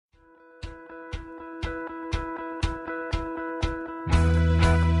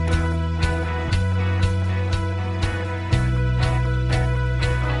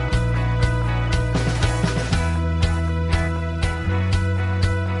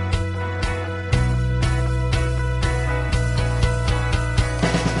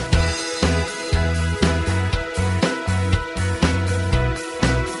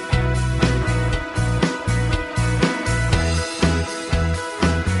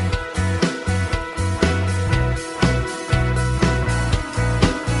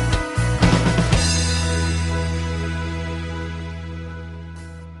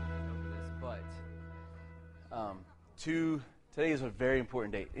Today is a very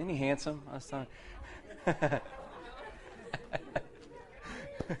important date. Isn't he handsome? I was telling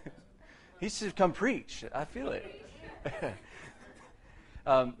He should come preach. I feel it.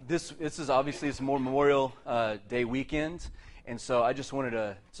 This is obviously it's Memorial Day weekend, and so I just wanted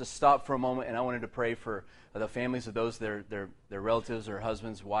to stop for a moment, and I wanted to pray for the families of those their relatives or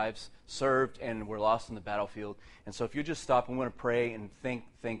husbands, wives served and were lost in the battlefield. And so if you just stop, I want to pray and thank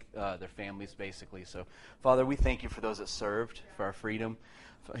their families basically. So Father, we thank you for those that served for our freedom,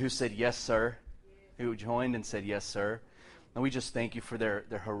 who said yes, sir, who joined and said yes, sir. And we just thank you for their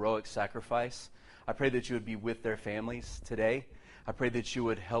heroic sacrifice. I pray that you would be with their families today. I pray that you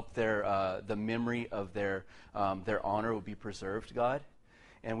would help the memory of their honor will be preserved, God.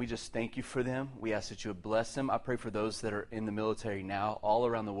 And we just thank you for them. We ask that you would bless them. I pray for those that are in the military now, all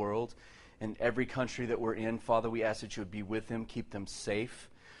around the world, in every country that we're in. Father, we ask that you would be with them, keep them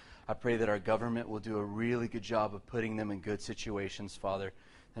safe. I pray that our government will do a really good job of putting them in good situations, Father,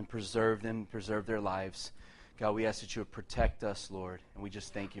 and preserve them, preserve their lives. God, we ask that you would protect us, Lord, and we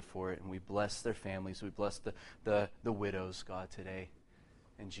just thank you for it. And we bless their families. We bless the widows, God, today.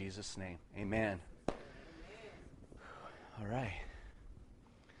 In Jesus' name, amen. All right.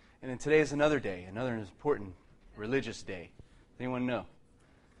 And then today is another day, another important religious day. Anyone know?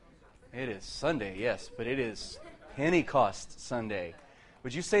 It is Sunday, yes, but it is Pentecost Sunday.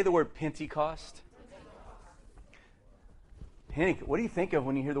 Would you say the word Pentecost? What do you think of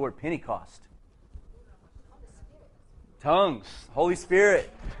when you hear the word Pentecost? Tongues, Holy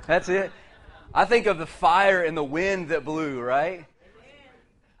Spirit. That's it. I think of the fire and the wind that blew, right?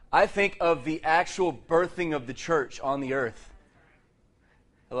 I think of the actual birthing of the church on the earth.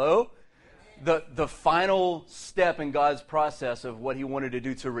 Hello? The final step in God's process of what he wanted to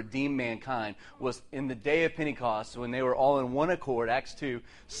do to redeem mankind was in the day of Pentecost, when they were all in one accord, Acts 2,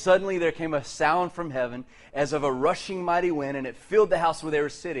 suddenly there came a sound from heaven as of a rushing mighty wind, and it filled the house where they were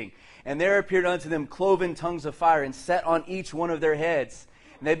sitting. And there appeared unto them cloven tongues of fire, and sat on each one of their heads.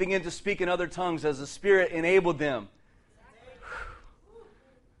 And they began to speak in other tongues as the Spirit enabled them.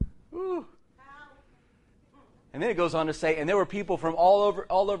 Whew. And then it goes on to say, and there were people from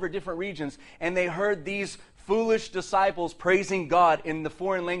all over different regions, and they heard these foolish disciples praising God in the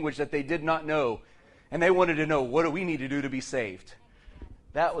foreign language that they did not know. And they wanted to know, what do we need to do to be saved?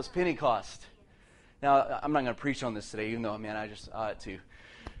 That was Pentecost. Now, I'm not going to preach on this today, even though, man, I just ought to.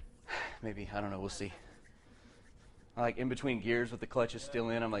 Maybe, I don't know, we'll see. I like in between gears with the clutches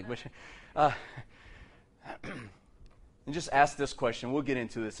still in. I'm like, which? And just ask this question. We'll get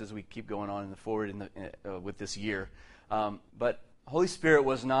into this as we keep going on in the forward with this year. But Holy Spirit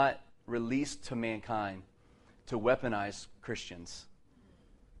was not released to mankind to weaponize Christians.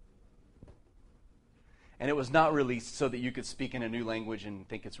 And it was not released so that you could speak in a new language and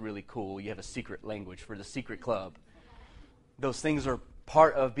think it's really cool. You have a secret language for the secret club. Those things are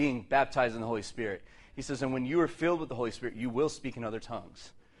part of being baptized in the Holy Spirit. He says, and when you are filled with the Holy Spirit, you will speak in other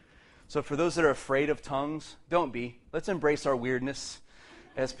tongues. So for those that are afraid of tongues, don't be. Let's embrace our weirdness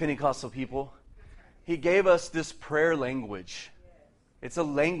as Pentecostal people. He gave us this prayer language. It's a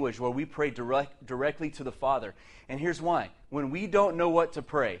language where we pray directly to the Father. And here's why. When we don't know what to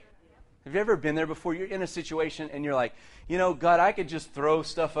pray, have you ever been there before? You're in a situation and you're like, you know, God, I could just throw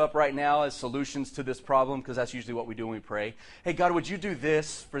stuff up right now as solutions to this problem, because that's usually what we do when we pray. Hey, God, would you do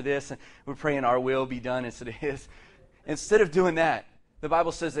this for this? And we're praying our will be done instead of his. Instead of doing that, the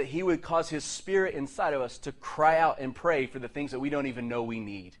Bible says that he would cause his Spirit inside of us to cry out and pray for the things that we don't even know we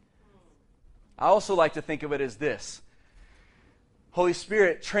need. I also like to think of it as this. Holy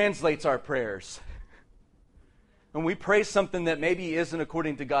Spirit translates our prayers. When we pray something that maybe isn't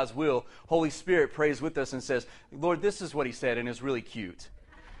according to God's will, Holy Spirit prays with us and says, Lord, this is what he said, and it's really cute.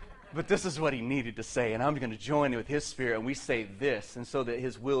 But this is what he needed to say, and I'm going to join with his Spirit, and we say this, and so that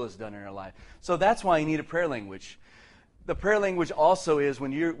his will is done in our life. So that's why you need a prayer language. The prayer language also is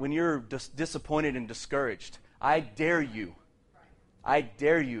when you're disappointed and discouraged. I dare you. I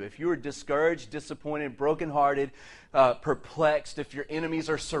dare you. If you are discouraged, disappointed, brokenhearted, perplexed, if your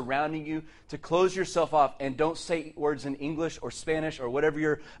enemies are surrounding you, to close yourself off and don't say words in English or Spanish or whatever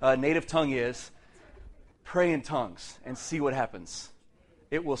your native tongue is. Pray in tongues and see what happens.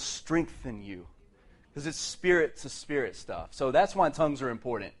 It will strengthen you because it's spirit-to-spirit stuff. So that's why tongues are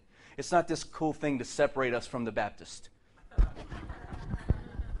important. It's not this cool thing to separate us from the Baptist.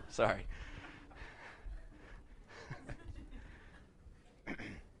 Sorry.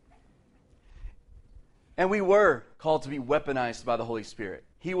 And we were called to be weaponized by the Holy Spirit.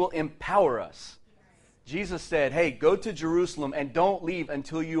 He will empower us. Jesus said, hey, go to Jerusalem and don't leave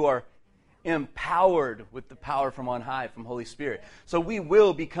until you are empowered with the power from on high, from Holy Spirit. So we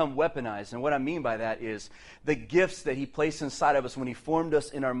will become weaponized. And what I mean by that is the gifts that he placed inside of us when he formed us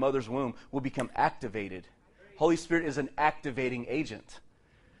in our mother's womb will become activated. Holy Spirit is an activating agent.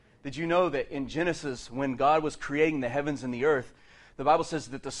 Did you know that in Genesis, when God was creating the heavens and the earth, the Bible says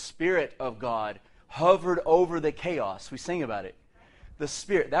that the Spirit of God hovered over the chaos. We sing about it. The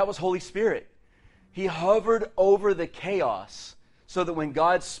Spirit, that was Holy Spirit. He hovered over the chaos so that when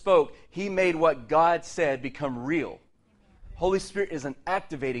God spoke, he made what God said become real. Holy Spirit is an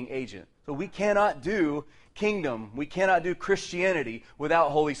activating agent. So we cannot do kingdom, we cannot do Christianity without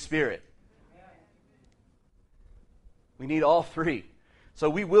Holy Spirit. We need all three. So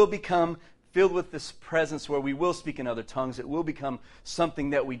we will become filled with this presence where we will speak in other tongues. It will become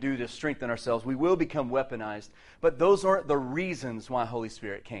something that we do to strengthen ourselves. We will become weaponized. But those aren't the reasons why Holy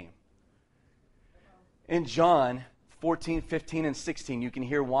Spirit came. In John 14, 15, and 16, you can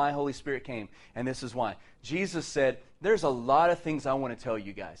hear why Holy Spirit came. And this is why. Jesus said, there's a lot of things I want to tell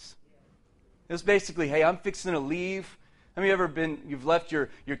you guys. It's basically, hey, I'm fixing to leave. Have you ever you've left your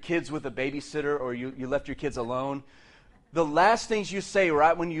kids with a babysitter, or you left your kids alone? The last things you say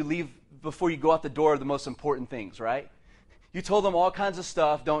right when you leave, before you go out the door, are the most important things, right? You told them all kinds of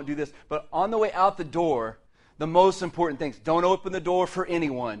stuff, don't do this. But on the way out the door, the most important things, don't open the door for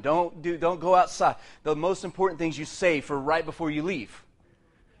anyone. Don't go outside. The most important things you say for right before you leave.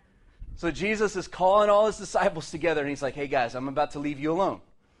 So Jesus is calling all his disciples together, and he's like, hey guys, I'm about to leave you alone.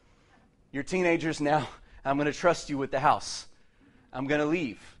 You're teenagers now. I'm going to trust you with the house. I'm going to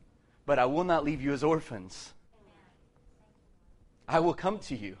leave. But I will not leave you as orphans. I will come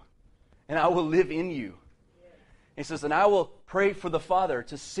to you, and I will live in you. He says, and I will pray for the Father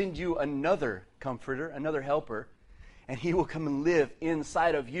to send you another comforter, another helper, and he will come and live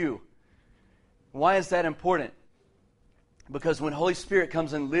inside of you. Why is that important? Because when Holy Spirit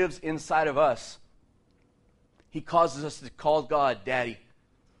comes and lives inside of us, he causes us to call God Daddy.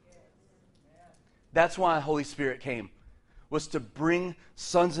 That's why Holy Spirit came, was to bring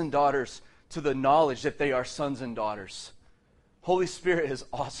sons and daughters to the knowledge that they are sons and daughters. Holy Spirit is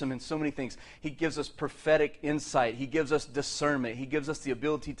awesome in so many things. He gives us prophetic insight. He gives us discernment. He gives us the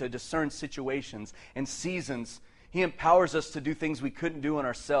ability to discern situations and seasons. He empowers us to do things we couldn't do in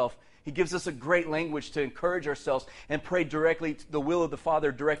ourselves. He gives us a great language to encourage ourselves and pray directly to the will of the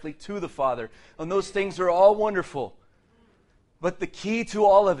Father, directly to the Father. And those things are all wonderful. But the key to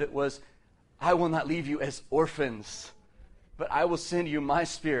all of it was, I will not leave you as orphans, but I will send you my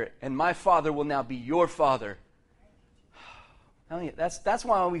Spirit, and my Father will now be your Father. That's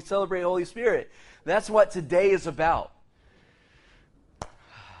why we celebrate Holy Spirit. That's what today is about.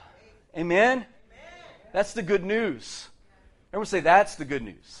 Amen? Amen? That's the good news. Everyone say, that's the good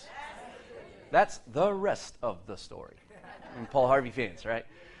news. That's the rest of the story. And Paul Harvey fans, right?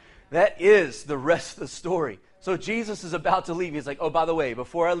 That is the rest of the story. So Jesus is about to leave. He's like, oh, by the way,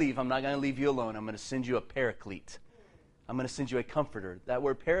 before I leave, I'm not going to leave you alone. I'm going to send you a paraclete. I'm going to send you a comforter. That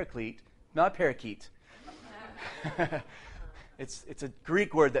word paraclete, not parakeet. It's a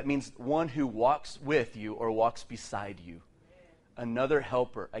Greek word that means one who walks with you or walks beside you. Another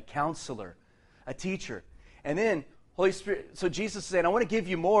helper, a counselor, a teacher. And then Holy Spirit, so Jesus is saying, I want to give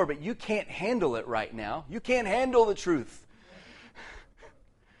you more, but you can't handle it right now. You can't handle the truth.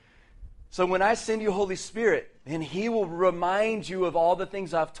 So when I send you Holy Spirit, then he will remind you of all the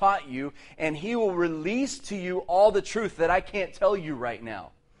things I've taught you, and he will release to you all the truth that I can't tell you right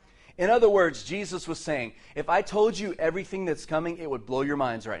now. In other words, Jesus was saying, if I told you everything that's coming, it would blow your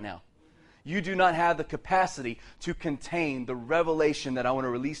minds right now. You do not have the capacity to contain the revelation that I want to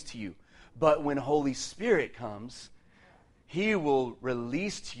release to you. But when Holy Spirit comes, he will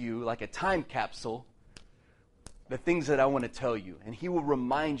release to you like a time capsule the things that I want to tell you. And he will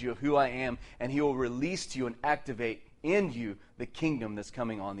remind you of who I am, and he will release to you and activate in you the kingdom that's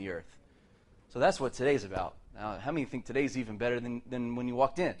coming on the earth. So that's what today's about. Now, how many think today's even better than when you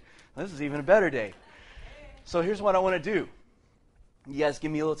walked in? Well, this is even a better day. So here's what I want to do. You guys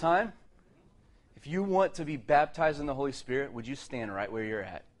give me a little time. If you want to be baptized in the Holy Spirit, would you stand right where you're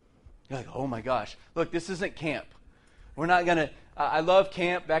at? You're like, oh my gosh. Look, this isn't camp. We're not going to, I love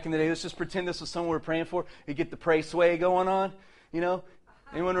camp back in the day. Let's just pretend this was someone we're praying for. You get the pray sway going on, you know.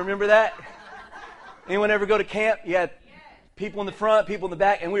 Anyone remember that? Anyone ever go to camp? You had people in the front, people in the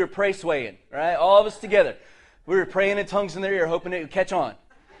back, and we were pray swaying, right? All of us together. We were praying in tongues in their ear, hoping it would catch on.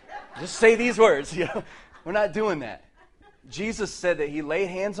 Just say these words, you know. We're not doing that. Jesus said that he laid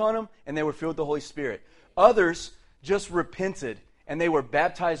hands on them, and they were filled with the Holy Spirit. Others just repented, and they were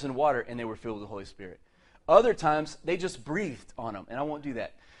baptized in water, and they were filled with the Holy Spirit. Other times, they just breathed on them, and I won't do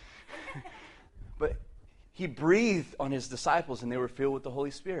that. But he breathed on his disciples, and they were filled with the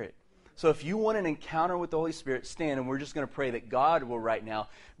Holy Spirit. So if you want an encounter with the Holy Spirit, stand, and we're just going to pray that God will right now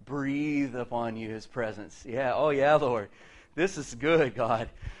breathe upon you His presence. Yeah, oh yeah, Lord. This is good,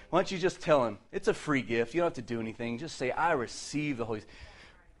 God. Why don't you just tell Him? It's a free gift. You don't have to do anything. Just say, I receive the Holy Spirit.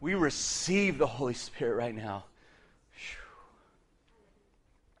 We receive the Holy Spirit right now.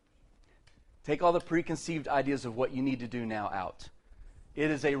 Take all the preconceived ideas of what you need to do now out. It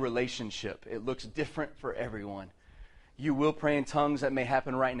is a relationship. It looks different for everyone. You will pray in tongues. That may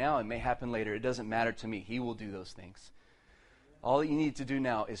happen right now. It may happen later. It doesn't matter to me. He will do those things. All that you need to do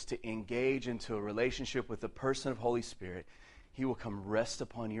now is to engage into a relationship with the person of Holy Spirit. He will come rest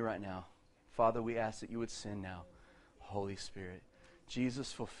upon you right now. Father, we ask that you would send now Holy Spirit.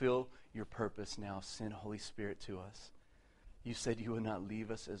 Jesus, fulfill your purpose now. Send Holy Spirit to us. You said you would not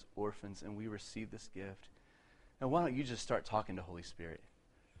leave us as orphans, and we receive this gift. Now, why don't you just start talking to Holy Spirit?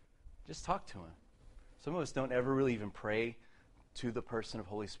 Just talk to Him. Some of us don't ever really even pray to the person of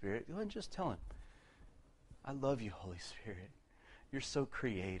Holy Spirit. You just tell Him, I love you, Holy Spirit. You're so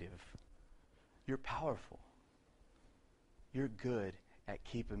creative. You're powerful. You're good at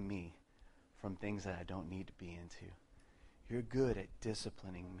keeping me from things that I don't need to be into. You're good at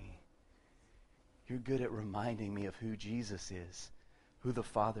disciplining me. You're good at reminding me of who Jesus is, who the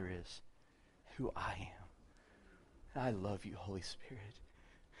Father is, who I am. And I love you, Holy Spirit.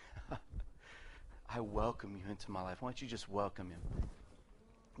 I welcome you into my life. Why don't you just welcome Him?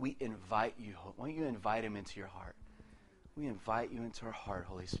 We invite you. Why don't you invite Him into your heart? We invite you into our heart,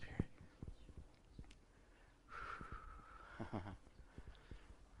 Holy Spirit.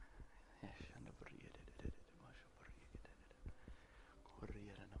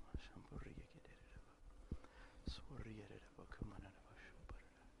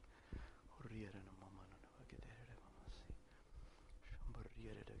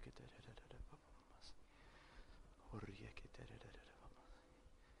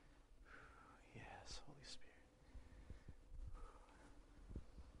 Yes, Holy Spirit.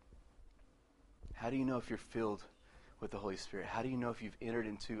 How do you know if you're filled with the Holy Spirit? How do you know if you've entered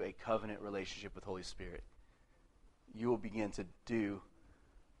into a covenant relationship with Holy Spirit? You will begin to do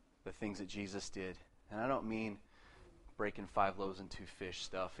the things that Jesus did. And I don't mean breaking 5 loaves and 2 fish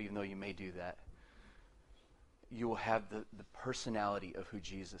stuff, even though you may do that. You will have the personality of who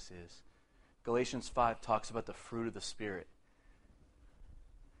Jesus is. Galatians 5 talks about the fruit of the Spirit.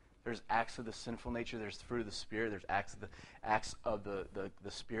 There's acts of the sinful nature. There's the fruit of the Spirit. There's acts of the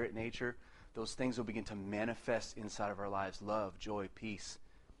Spirit nature. Those things will begin to manifest inside of our lives. Love, joy, peace,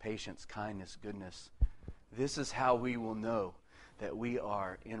 patience, kindness, goodness. This is how we will know that we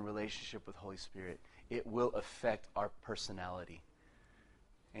are in relationship with Holy Spirit. It will affect our personality.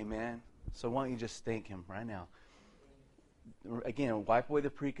 Amen? So why don't you just thank Him right now? Again, wipe away the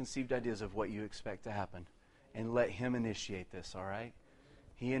preconceived ideas of what you expect to happen and let Him initiate this, all right?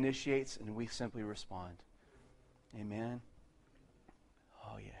 He initiates and we simply respond. Amen?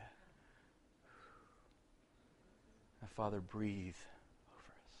 Oh, yeah. Now, Father, breathe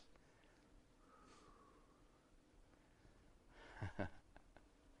over us.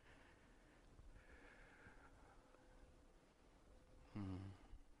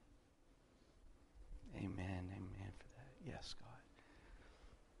 Amen. Amen for that. Yes, God.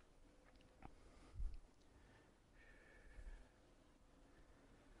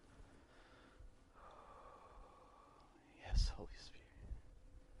 Yes, Holy Spirit.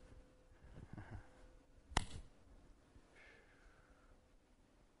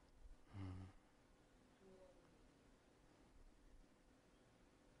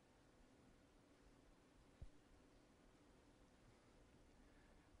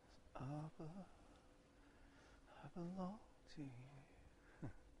 Abba, I belong to you.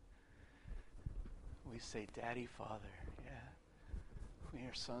 We say, Daddy, Father. Yeah. We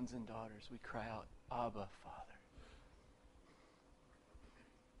are sons and daughters. We cry out, Abba, Father.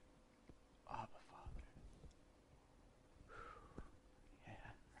 Abba, Father.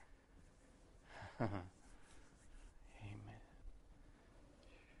 Yeah. Amen.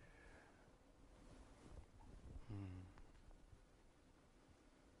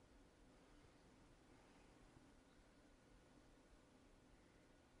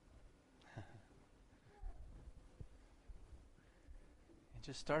 And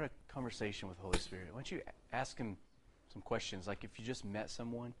just start a conversation with Holy Spirit. Why don't you ask Him some questions? Like if you just met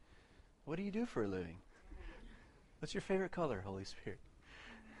someone, what do you do for a living? What's your favorite color, Holy Spirit?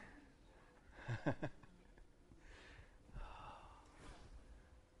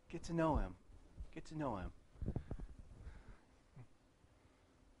 Get to know Him. Get to know Him.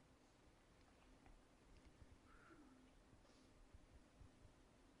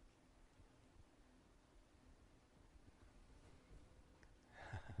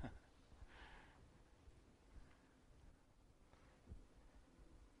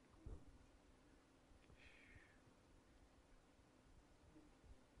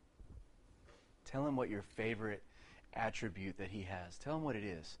 Tell him what your favorite attribute that he has. Tell him what it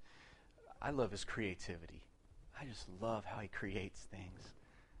is. I love his creativity. I just love how he creates things.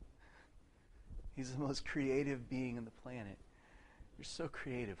 He's the most creative being on the planet. You're so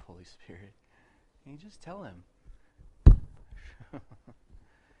creative, Holy Spirit. And you just tell him.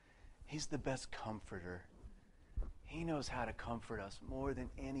 He's the best comforter. He knows how to comfort us more than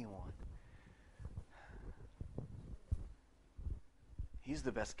anyone. He's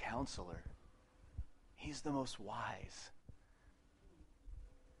the best counselor. He's the most wise.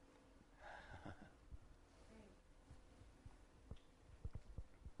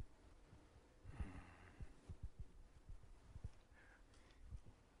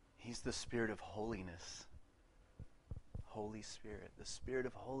 He's the Spirit of holiness. Holy Spirit, the Spirit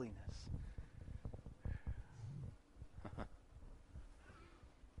of holiness.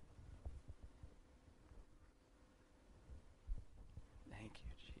 Thank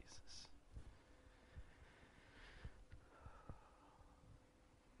you, Jesus.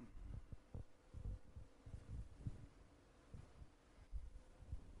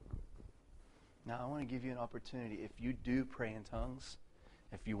 Now, I want to give you an opportunity. If you do pray in tongues,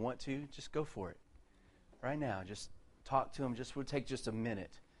 if you want to, just go for it. Right now, just talk to him. We'll take just a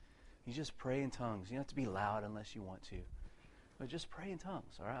minute. You just pray in tongues. You don't have to be loud unless you want to. But just pray in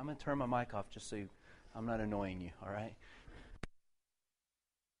tongues, all right? I'm going to turn my mic off just so I'm not annoying you, all right?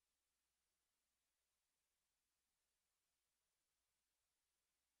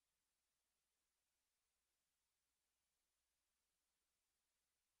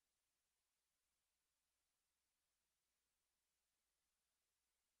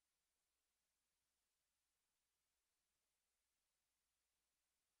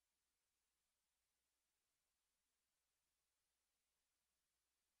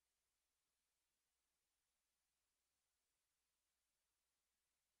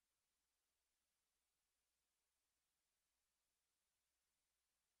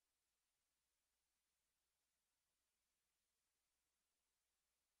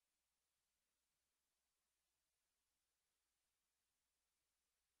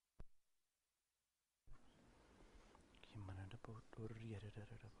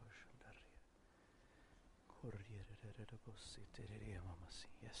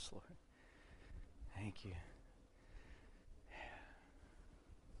 Yes, Lord. Thank you.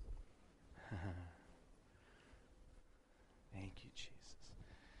 Thank you, Jesus.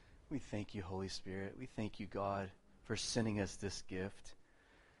 We thank you, Holy Spirit. We thank you, God, for sending us this gift.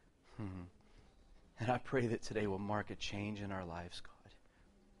 And I pray that today will mark a change in our lives, God.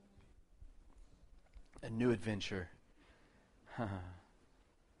 A new adventure.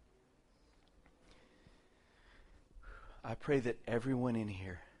 I pray that everyone in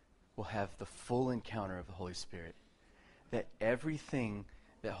here will have the full encounter of the Holy Spirit. That everything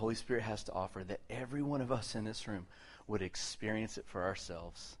that Holy Spirit has to offer, that every one of us in this room would experience it for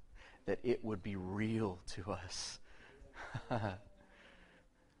ourselves. That it would be real to us.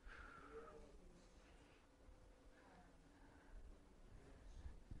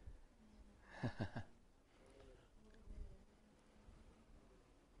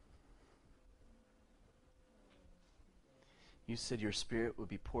 You said your Spirit would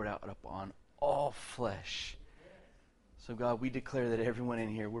be poured out upon all flesh. So God, we declare that everyone in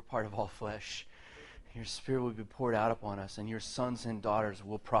here, we're part of all flesh. Your Spirit will be poured out upon us, and your sons and daughters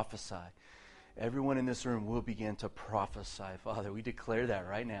will prophesy. Everyone in this room will begin to prophesy. Father, we declare that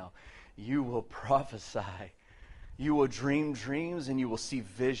right now. You will prophesy. You will dream dreams, and you will see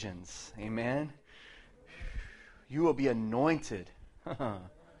visions. Amen? You will be anointed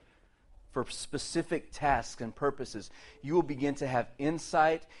for specific tasks and purposes. You will begin to have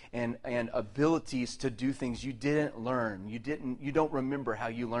insight and abilities to do things you didn't learn. You don't remember how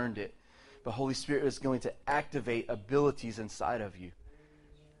you learned it. The Holy Spirit is going to activate abilities inside of you.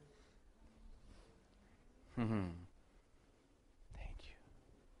 Thank you.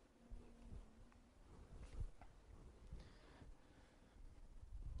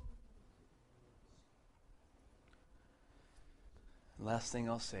 Last thing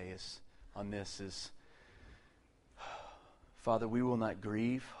I'll say is on this is, Father, we will not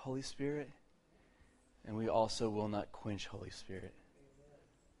grieve Holy Spirit, and we also will not quench Holy Spirit.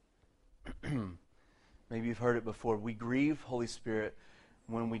 Maybe you've heard it before. We grieve Holy Spirit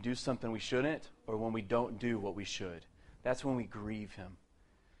when we do something we shouldn't, or when we don't do what we should. That's when we grieve him.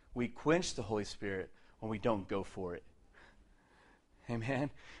 We quench the Holy Spirit when we don't go for it. Amen?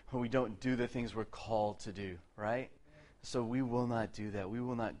 When we don't do the things we're called to do, right? So we will not do that. We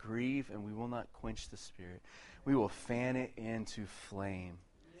will not grieve, and we will not quench the Spirit. We will fan it into flame.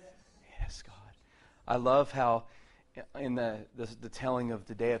 Yes, God. I love how in the telling of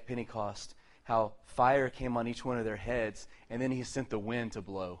the day of Pentecost, how fire came on each one of their heads, and then he sent the wind to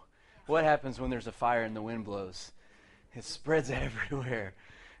blow. What happens when there's a fire and the wind blows? It spreads everywhere.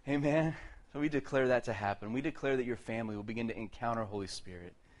 Amen? So we declare that to happen. We declare that your family will begin to encounter Holy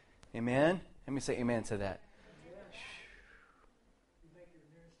Spirit. Amen? Let me say amen to that.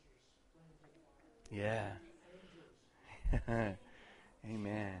 Yeah.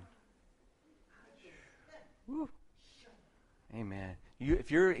 Amen. Woo. Amen.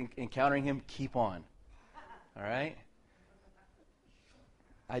 If you're encountering him, keep on. All right?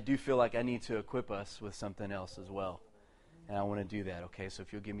 I do feel like I need to equip us with something else as well. And I want to do that, okay? So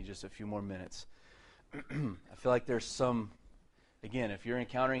if you'll give me just a few more minutes. I feel like there's some, again, if you're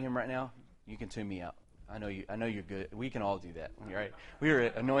encountering him right now, you can tune me out. I know you're good. We can all do that, right? We are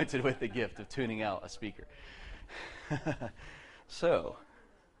anointed with the gift of tuning out a speaker. So,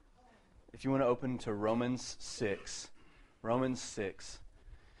 if you want to open to Romans 6,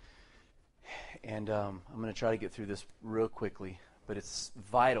 and I'm going to try to get through this real quickly, but it's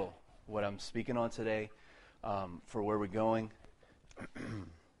vital what I'm speaking on today for where we're going.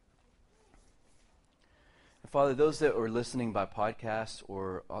 Father, those that are listening by podcast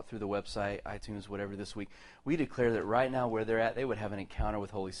or through the website, iTunes, whatever this week, we declare that right now where they're at, they would have an encounter with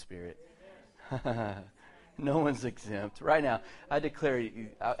Holy Spirit. No one's exempt. Right now, I declare,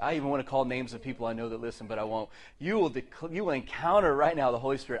 I even want to call names of people I know that listen, but I won't. You will encounter right now the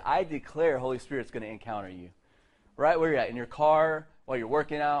Holy Spirit. I declare Holy Spirit's going to encounter you. Right where you're at, in your car, while you're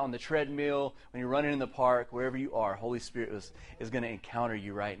working out on the treadmill, when you're running in the park, wherever you are, Holy Spirit is going to encounter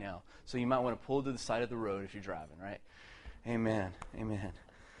you right now. So you might want to pull to the side of the road if you're driving, right? Amen. Amen.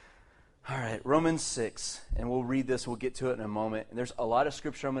 All right, Romans 6, and we'll read this. We'll get to it in a moment. And there's a lot of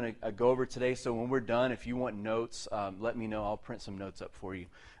scripture I'm going to go over today, so when we're done, if you want notes, let me know. I'll print some notes up for you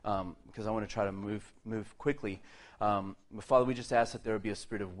because I want to try to move quickly. But Father, we just ask that there would be a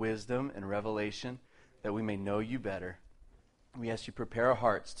spirit of wisdom and revelation, that we may know you better. We ask you prepare our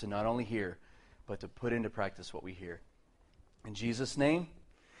hearts to not only hear, but to put into practice what we hear. In Jesus' name,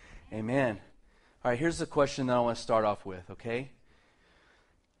 amen. All right, here's the question that I want to start off with, okay?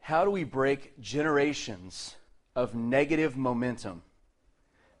 How do we break generations of negative momentum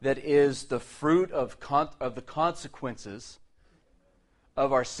that is the fruit of the consequences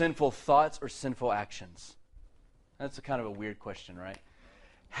of our sinful thoughts or sinful actions? That's a kind of a weird question, right?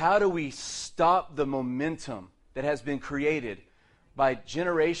 How do we stop the momentum that has been created by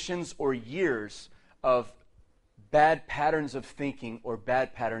generations or years of bad patterns of thinking or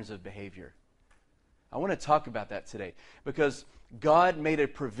bad patterns of behavior? I want to talk about that today because God made a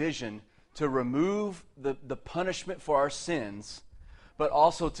provision to remove the punishment for our sins, but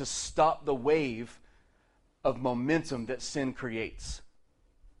also to stop the wave of momentum that sin creates.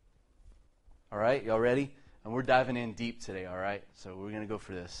 All right, y'all ready? And we're diving in deep today, all right? So we're going to go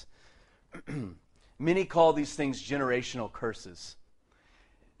for this. Many call these things generational curses.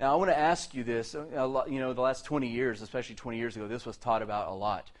 Now, I want to ask you this. The last 20 years, especially 20 years ago, this was taught about a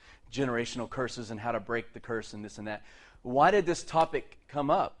lot. Generational curses and how to break the curse and this and that. Why did this topic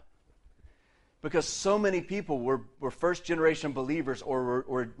come up? Because so many people were first-generation believers or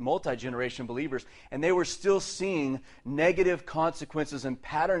were multi-generation believers, and they were still seeing negative consequences and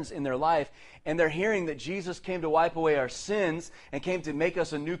patterns in their life, and they're hearing that Jesus came to wipe away our sins and came to make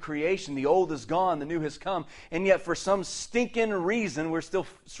us a new creation. The old is gone, the new has come, and yet for some stinking reason, we're still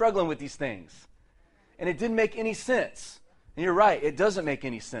struggling with these things. And it didn't make any sense. And you're right, it doesn't make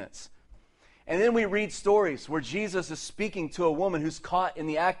any sense. And then we read stories where Jesus is speaking to a woman who's caught in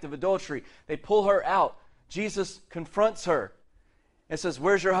the act of adultery. They pull her out. Jesus confronts her and says,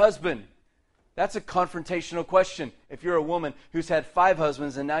 "Where's your husband?" That's a confrontational question if you're a woman who's had 5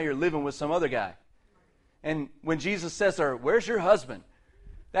 husbands and now you're living with some other guy. And when Jesus says to her, "Where's your husband?"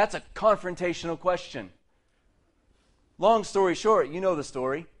 that's a confrontational question. Long story short, you know the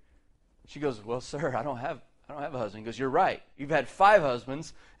story. She goes, "Well, sir, I don't have a husband." He goes, "You're right. You've had 5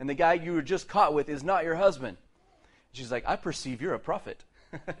 husbands, and the guy you were just caught with is not your husband." She's like, "I perceive you're a prophet."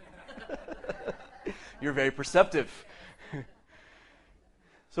 You're very perceptive.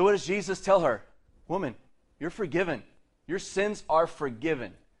 So what does Jesus tell her? "Woman, you're forgiven. Your sins are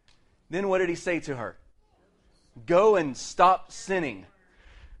forgiven." Then what did he say to her? Go and stop sinning.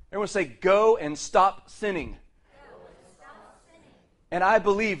 Everyone say, go and stop sinning. And I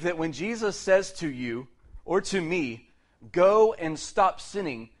believe that when Jesus says to you, or to me, go and stop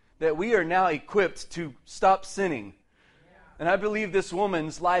sinning, that we are now equipped to stop sinning. And I believe this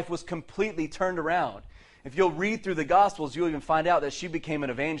woman's life was completely turned around. If you'll read through the Gospels, you'll even find out that she became an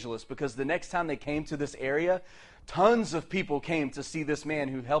evangelist, because the next time they came to this area, tons of people came to see this man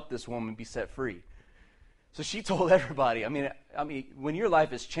who helped this woman be set free. So she told everybody. I mean, when your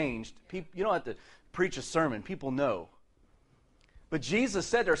life has changed, you don't have to preach a sermon. People know. But Jesus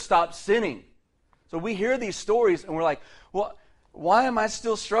said to her, stop sinning. So we hear these stories and we're like, well, why am I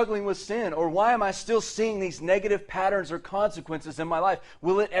still struggling with sin? Or why am I still seeing these negative patterns or consequences in my life?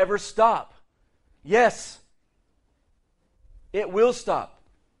 Will it ever stop? Yes. It will stop.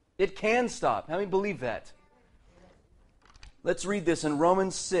 It can stop. How many believe that? Let's read this in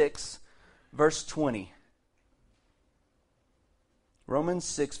Romans 6, verse 20. Romans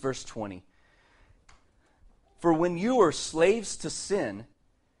 6, verse 20. For when you were slaves to sin,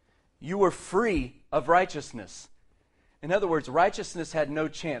 you were free of righteousness. In other words, righteousness had no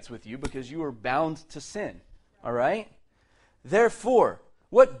chance with you because you were bound to sin. All right? Therefore,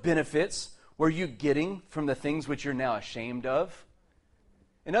 what benefits were you getting from the things which you're now ashamed of?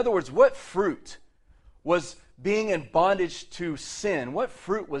 In other words, what fruit was being in bondage to sin? What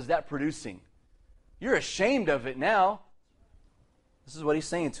fruit was that producing? You're ashamed of it now. This is what he's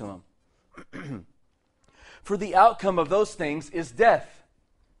saying to him. For the outcome of those things is death.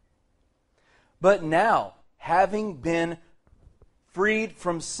 But now, having been freed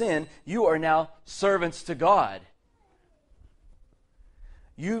from sin, you are now servants to God.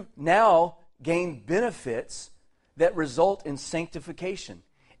 You now gain benefits that result in sanctification.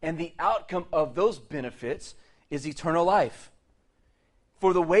 And the outcome of those benefits is eternal life.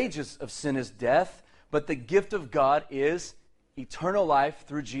 For the wages of sin is death, but the gift of God is eternal life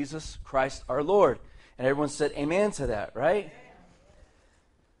through Jesus Christ our Lord. And everyone said amen to that, right?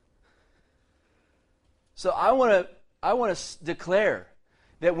 So I want to declare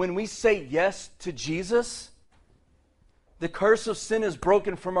that when we say yes to Jesus, the curse of sin is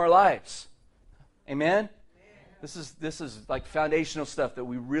broken from our lives. Amen? This is like foundational stuff that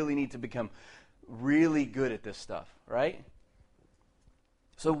we really need to become really good at this stuff, right?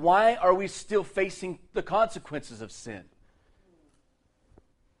 So why are we still facing the consequences of sin?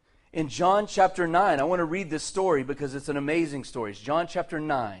 In John chapter 9, I want to read this story because it's an amazing story. It's John chapter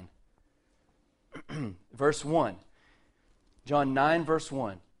 9, verse 1. John 9, verse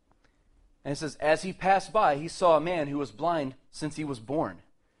 1. And it says, as he passed by, he saw a man who was blind since he was born.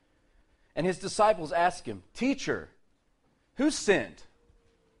 And his disciples asked him, Teacher, who sinned?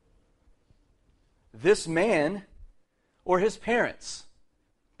 This man or his parents,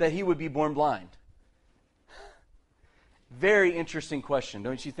 that he would be born blind? Very interesting question,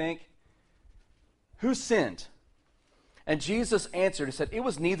 don't you think? Who sinned? And Jesus answered and said, it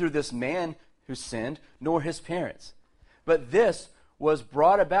was neither this man who sinned nor his parents, but this was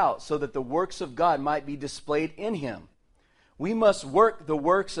brought about so that the works of God might be displayed in him. We must work the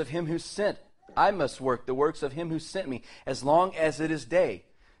works of him who sent. I must work the works of him who sent me as long as it is day.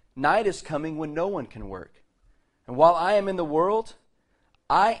 Night is coming when no one can work. And while I am in the world,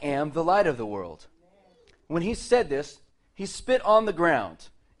 I am the light of the world. When he said this, he spit on the ground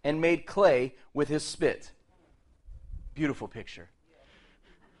and made clay with his spit. Beautiful picture.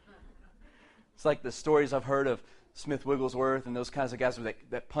 It's like the stories I've heard of Smith Wigglesworth and those kinds of guys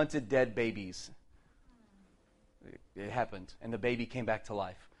that punted dead babies. It happened, and the baby came back to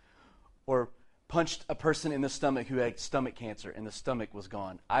life. Or punched a person in the stomach who had stomach cancer, and the stomach was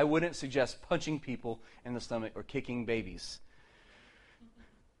gone. I wouldn't suggest punching people in the stomach or kicking babies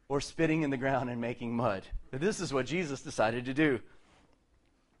or spitting in the ground and making mud. But this is what Jesus decided to do.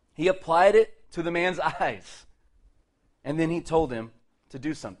 He applied it to the man's eyes, and then he told him to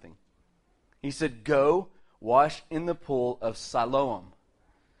do something. He said, go wash in the pool of Siloam.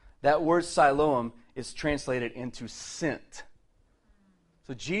 That word Siloam is translated into sent.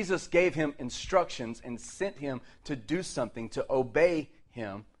 So Jesus gave him instructions and sent him to do something, to obey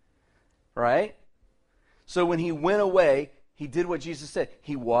him, right? So when he went away, he did what Jesus said.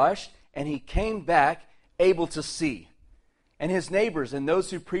 He washed and he came back able to see. And his neighbors and those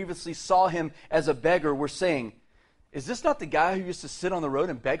who previously saw him as a beggar were saying, is this not the guy who used to sit on the road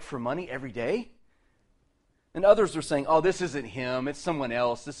and beg for money every day? And others were saying, oh, this isn't him, it's someone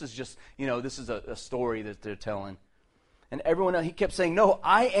else. This is just, this is a story that they're telling. And everyone else, he kept saying, no,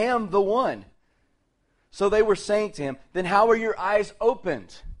 I am the one. So they were saying to him, then how are your eyes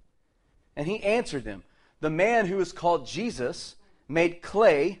opened? And he answered them, the man who is called Jesus made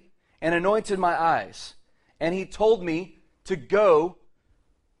clay and anointed my eyes. And he told me to go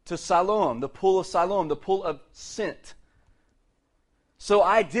to Siloam, the pool of Siloam, the pool of scent. So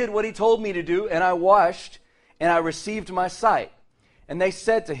I did what he told me to do, and I washed, and I received my sight. And they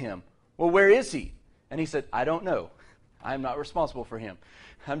said to him, well, where is he? And he said, I don't know. I'm not responsible for him.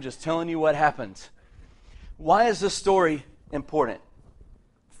 I'm just telling you what happened. Why is this story important?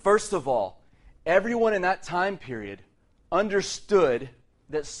 First of all, everyone in that time period understood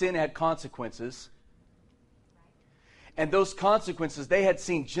that sin had consequences, And those consequences, they had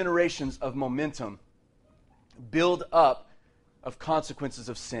seen generations of momentum build up of consequences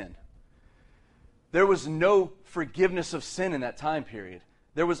of sin. There was no forgiveness of sin in that time period.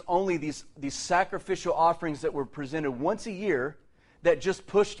 There was only these sacrificial offerings that were presented once a year that just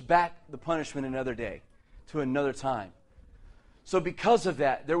pushed back the punishment another day to another time. So because of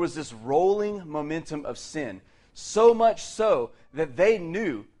that, there was this rolling momentum of sin. So much so that they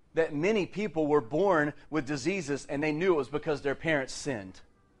knew that many people were born with diseases, and they knew it was because their parents sinned.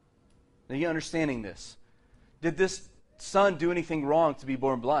 Are you understanding this? Did this son do anything wrong to be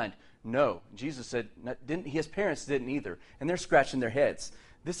born blind? No. Jesus said his parents didn't either. And they're scratching their heads.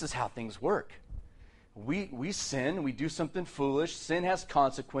 This is how things work. We sin, we do something foolish, sin has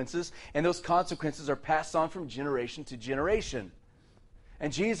consequences, and those consequences are passed on from generation to generation.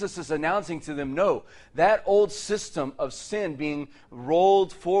 And Jesus is announcing to them, no, that old system of sin being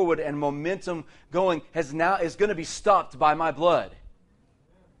rolled forward and momentum going is going to be stopped by my blood.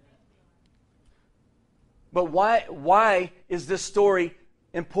 But why is this story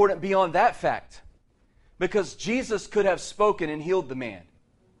important beyond that fact? Because Jesus could have spoken and healed the man.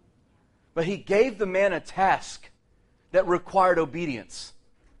 But he gave the man a task that required obedience.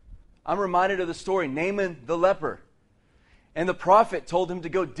 I'm reminded of the story, Naaman the leper. And the prophet told him to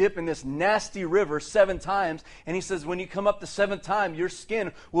go dip in this nasty river 7 times. And he says, when you come up the 7th time, your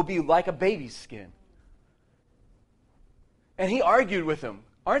skin will be like a baby's skin. And he argued with him,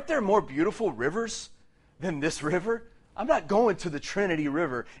 aren't there more beautiful rivers than this river? I'm not going to the Trinity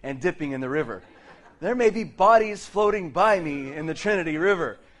River and dipping in the river. There may be bodies floating by me in the Trinity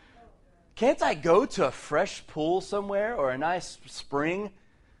River. Can't I go to a fresh pool somewhere or a nice spring?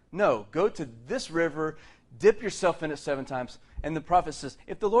 No, go to this river, dip yourself in it 7 times. And the prophet says,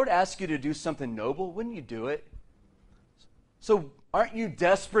 if the Lord asks you to do something noble, wouldn't you do it? So aren't you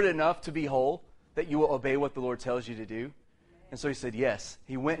desperate enough to be whole that you will obey what the Lord tells you to do? And so he said, yes.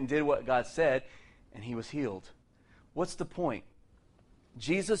 He went and did what God said, and he was healed. What's the point?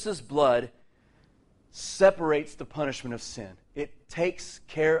 Jesus' blood separates the punishment of sin. It takes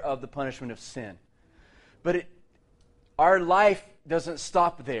care of the punishment of sin. But our life doesn't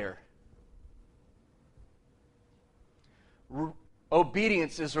stop there.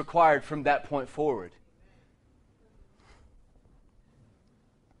 Obedience is required from that point forward.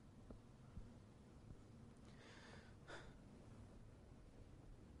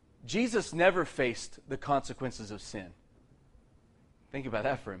 Jesus never faced the consequences of sin. Think about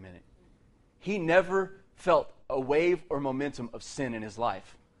that for a minute. He never felt a wave or momentum of sin in his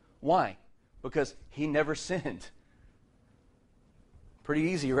life. Why? Because he never sinned. Pretty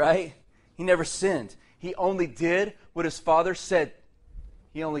easy, right? He never sinned. He only did what his Father said.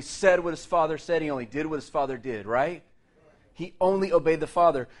 He only said what his Father said. He only did what his Father did, right? He only obeyed the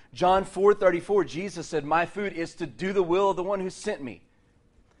Father. John 4:34, Jesus said, my food is to do the will of the one who sent me.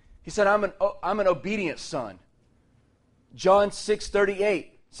 He said, I'm an obedient son. John 6:38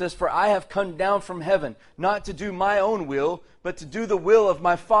 says, for I have come down from heaven, not to do my own will, but to do the will of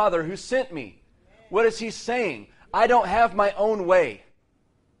my Father who sent me. What is he saying? I don't have my own way.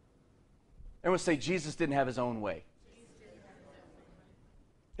 Everyone say, Jesus didn't have his own way.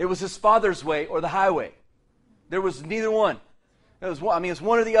 It was his Father's way or the highway. There was neither one. It's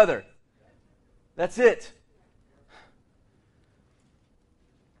one or the other. That's it.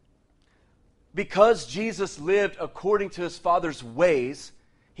 Because Jesus lived according to his Father's ways,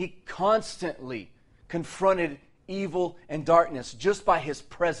 he constantly confronted evil and darkness just by his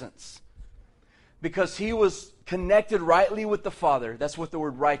presence. Because he was connected rightly with the Father. That's what the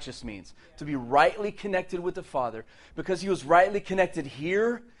word righteous means. To be rightly connected with the Father. Because he was rightly connected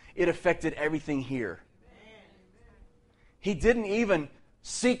here, it affected everything here. He didn't even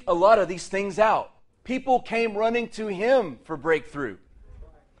seek a lot of these things out. People came running to him for breakthrough.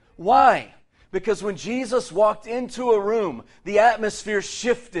 Why? Because when Jesus walked into a room, the atmosphere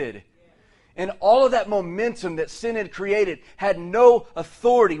shifted. And all of that momentum that sin had created had no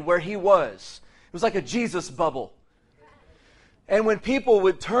authority where he was. It was like a Jesus bubble. And when people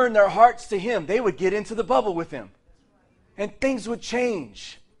would turn their hearts to him, they would get into the bubble with him. And things would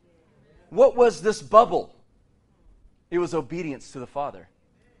change. What was this bubble? It was obedience to the Father.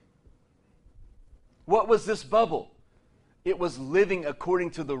 What was this bubble? It was living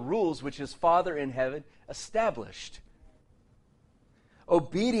according to the rules which his Father in heaven established.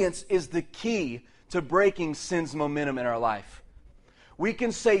 Obedience is the key to breaking sin's momentum in our life. We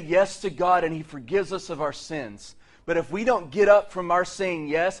can say yes to God and he forgives us of our sins. But if we don't get up from our saying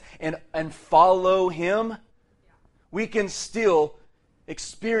yes and follow him, we can still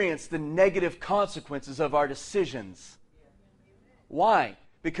experience the negative consequences of our decisions. Why?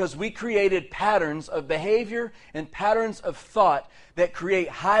 because we created patterns of behavior and patterns of thought that create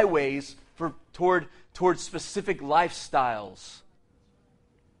highways toward specific lifestyles.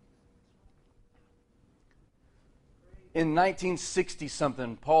 In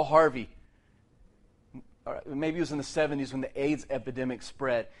 1960-something, Paul Harvey, or maybe it was in the 70s when the AIDS epidemic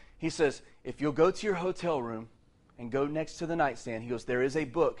spread, he says, if you'll go to your hotel room and go next to the nightstand, he goes, there is a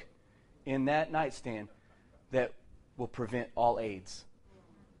book in that nightstand that will prevent all AIDS.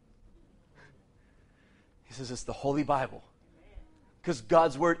 He says it's the Holy Bible. Because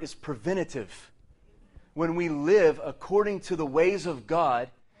God's Word is preventative. When we live according to the ways of God,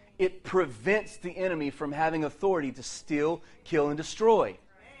 it prevents the enemy from having authority to steal, kill, and destroy.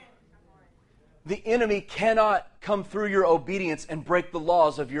 The enemy cannot come through your obedience and break the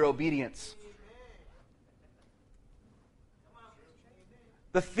laws of your obedience.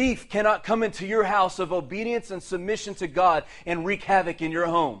 The thief cannot come into your house of obedience and submission to God and wreak havoc in your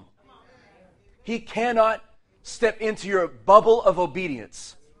home. He cannot step into your bubble of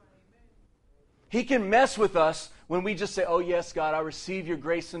obedience. He can mess with us when we just say, oh yes, God, I receive your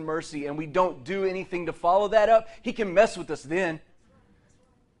grace and mercy, and we don't do anything to follow that up. He can mess with us then.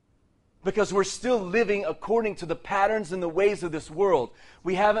 Because we're still living according to the patterns and the ways of this world.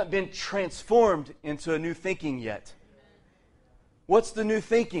 We haven't been transformed into a new thinking yet. What's the new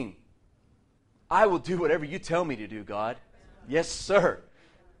thinking? I will do whatever you tell me to do, God. Yes, sir.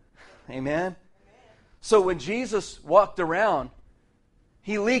 Amen. So when Jesus walked around,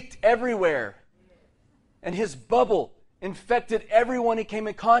 he leaked everywhere. And his bubble infected everyone he came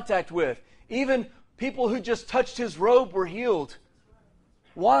in contact with. Even people who just touched his robe were healed.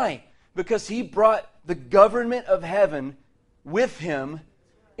 Why? Because he brought the government of heaven with him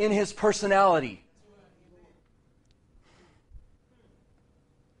in his personality.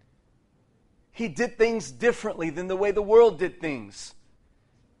 He did things differently than the way the world did things.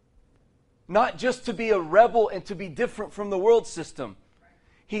 Not just to be a rebel and to be different from the world system.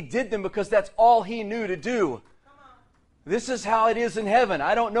 He did them because that's all he knew to do. This is how it is in heaven.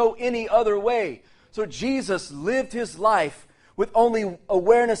 I don't know any other way. So Jesus lived his life with only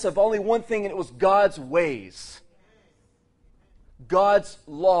awareness of only one thing, and it was God's ways. God's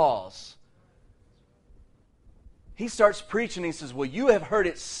laws. He starts preaching and he says, well, you have heard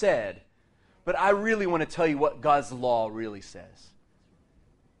it said, but I really want to tell you what God's law really says.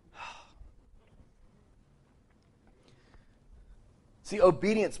 See,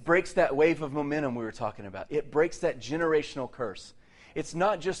 obedience breaks that wave of momentum we were talking about. It breaks that generational curse. It's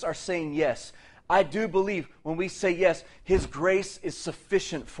not just our saying yes. I do believe when we say yes, his grace is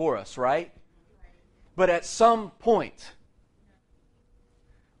sufficient for us, right? But at some point,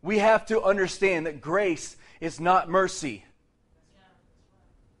 we have to understand that grace is not mercy.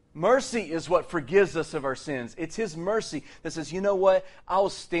 Mercy is what forgives us of our sins. It's his mercy that says, you know what? I will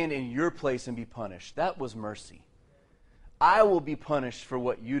stand in your place and be punished. That was mercy. I will be punished for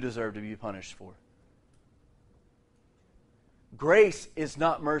what you deserve to be punished for. Grace is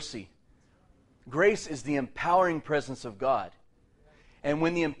not mercy. Grace is the empowering presence of God. And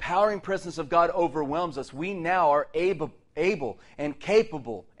when the empowering presence of God overwhelms us, we now are able and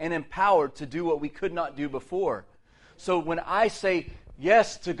capable and empowered to do what we could not do before. So when I say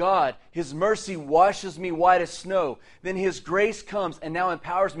yes to God, his mercy washes me white as snow. Then his grace comes and now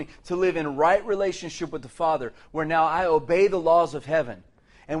empowers me to live in right relationship with the Father, where now I obey the laws of heaven.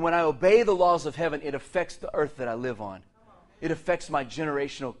 And when I obey the laws of heaven, it affects the earth that I live on. It affects my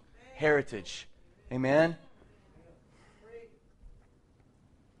generational heritage. Amen?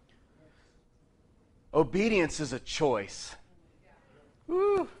 Obedience is a choice.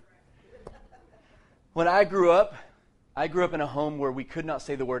 Woo. When I grew up in a home where we could not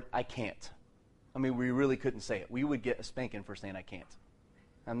say the word, I can't. I mean, we really couldn't say it. We would get a spanking for saying I can't.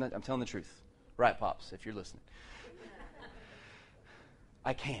 I'm telling the truth. Right, Pops, if you're listening.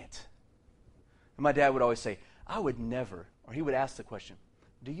 I can't. And my dad would always say, I would never, or he would ask the question,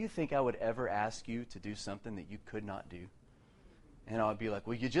 do you think I would ever ask you to do something that you could not do? And I would be like,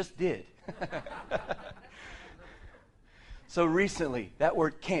 well, you just did. So recently, that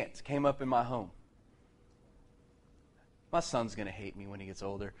word can't came up in my home. My son's going to hate me when he gets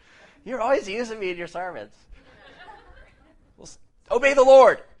older. You're always using me in your sermons. Well, obey the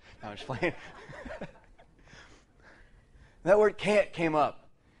Lord. No, I'm just playing. That word can't came up.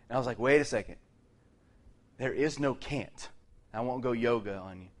 And I was like, wait a second. There is no can't. I won't go yoga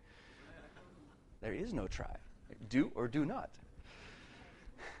on you. There is no try. Do or do not.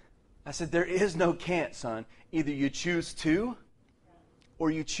 I said, there is no can't, son. Either you choose to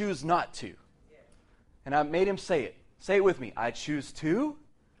or you choose not to. And I made him say it. Say it with me. I choose to.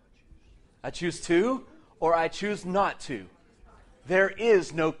 I choose to, or I choose not to. There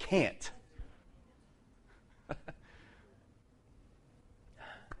is no can't.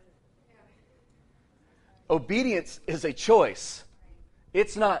 Obedience is a choice.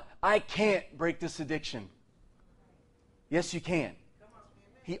 It's not, I can't break this addiction. Yes, you can.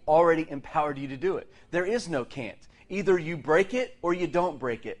 He already empowered you to do it. There is no can't. Either you break it or you don't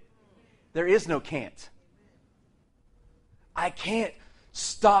break it. There is no can't. I can't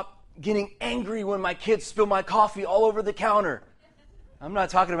stop getting angry when my kids spill my coffee all over the counter. I'm not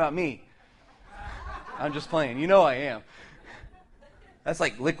talking about me. I'm just playing. You know I am. That's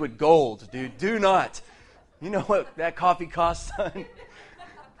like liquid gold, dude. Do not. You know what that coffee costs, son?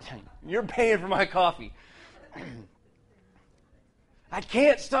 You're paying for my coffee. I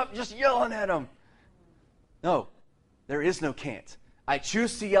can't stop just yelling at him. No, there is no can't. I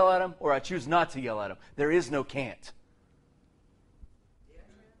choose to yell at him or I choose not to yell at him. There is no can't.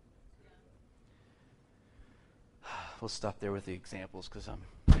 We'll stop there with the examples because I'm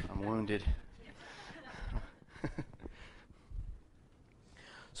wounded.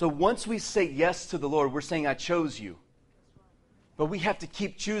 So once we say yes to the Lord, we're saying, I chose you. But we have to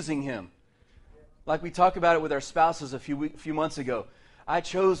keep choosing Him. Like we talked about it with our spouses a few months ago. I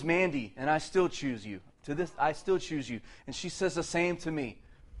chose Mandy, and I still choose you. To this, I still choose you. And she says the same to me.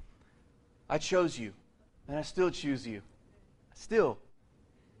 I chose you, and I still choose you. Still.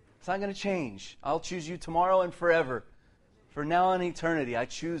 It's not going to change. I'll choose you tomorrow and forever. For now and eternity, I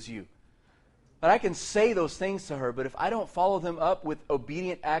choose you. But I can say those things to her, but if I don't follow them up with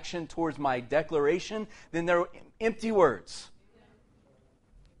obedient action towards my declaration, then they're empty words.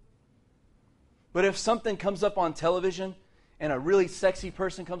 But if something comes up on television and a really sexy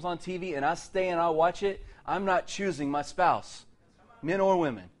person comes on TV and I stay and I watch it, I'm not choosing my spouse, men or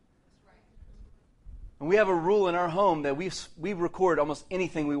women. And we have a rule in our home that we record almost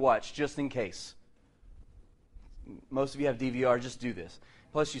anything we watch just in case. Most of you have DVR, just do this.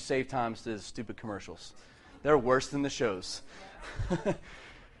 Plus you save times to stupid commercials. They're worse than the shows.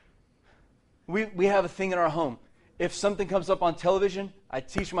 We have a thing in our home. If something comes up on television, I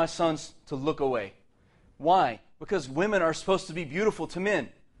teach my sons to look away. Why? Because women are supposed to be beautiful to men.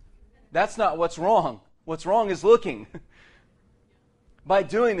 That's not what's wrong. What's wrong is looking. By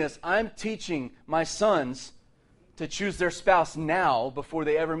doing this, I'm teaching my sons to choose their spouse now before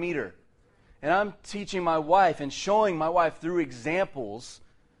they ever meet her. And I'm teaching my wife and showing my wife through examples,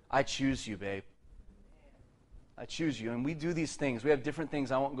 I choose you, babe. I choose you. And we do these things. We have different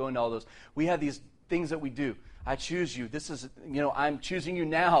things. I won't go into all those. We have these things that we do. I choose you. This is, I'm choosing you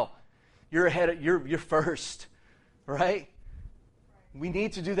now. You're ahead. You're first. Right? We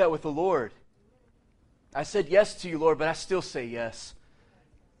need to do that with the Lord. I said yes to you, Lord, but I still say yes.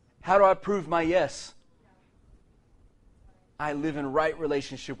 How do I prove my yes? I live in right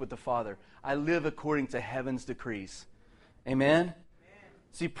relationship with the Father. I live according to heaven's decrees. Amen? Amen.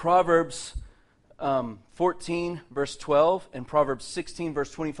 See, Proverbs 14, verse 12, and Proverbs 16, verse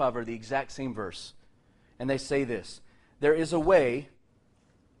 25 are the exact same verse. And they say this, there is a way,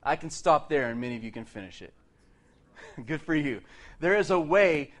 I can stop there and many of you can finish it. Good for you. There is a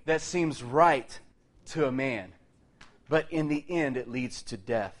way that seems right to a man, but in the end it leads to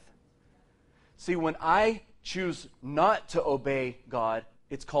death. See, when I choose not to obey God,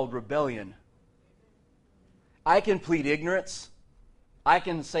 it's called rebellion. I can plead ignorance. I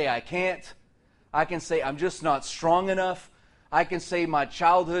can say I can't. I can say I'm just not strong enough. I can say my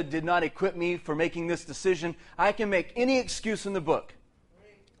childhood did not equip me for making this decision. I can make any excuse in the book.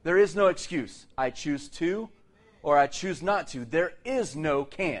 There is no excuse. I choose to or I choose not to. There is no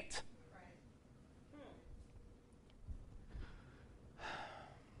can't.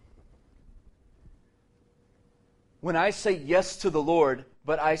 When I say yes to the Lord,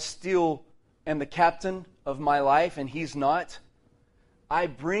 but I still am the captain of my life and He's not, I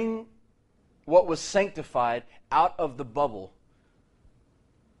bring what was sanctified out of the bubble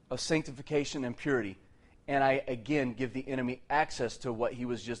of sanctification and purity. And I, again, give the enemy access to what he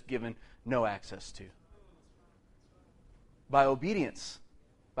was just given no access to. By obedience,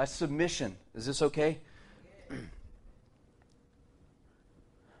 by submission. Is this okay?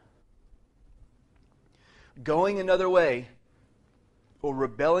 Going another way or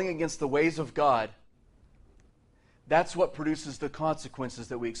rebelling against the ways of God, that's what produces the consequences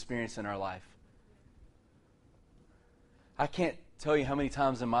that we experience in our life. I can't tell you how many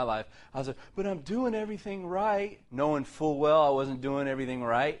times in my life I was like, but I'm doing everything right, knowing full well I wasn't doing everything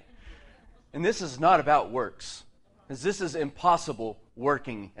right. And this is not about works, because this is impossible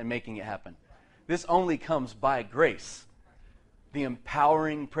working and making it happen. This only comes by grace, the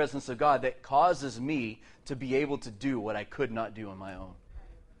empowering presence of God that causes me to be able to do what I could not do on my own.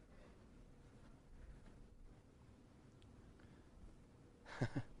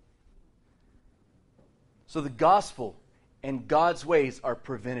 So the gospel and God's ways are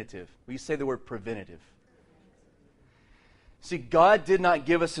preventative. Will you say the word preventative? See, God did not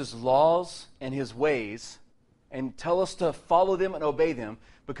give us his laws and his ways and tell us to follow them and obey them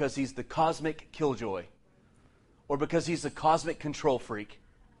because he's the cosmic killjoy or because he's the cosmic control freak.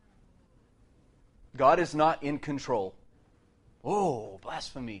 God is not in control. Oh,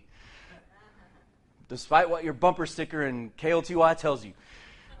 blasphemy. Despite what your bumper sticker and KLTY tells you.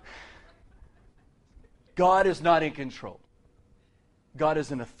 God is not in control. God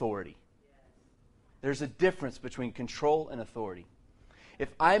is an authority. There's a difference between control and authority. If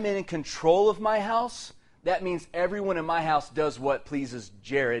I'm in control of my house, that means everyone in my house does what pleases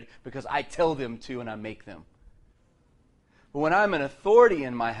Jared because I tell them to and I make them. But when I'm an authority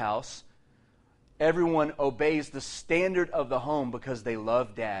in my house, everyone obeys the standard of the home because they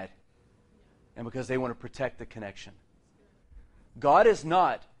love Dad and because they want to protect the connection. God is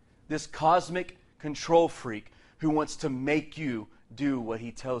not this cosmic control freak who wants to make you do what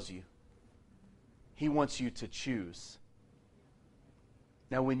he tells you. He wants you to choose.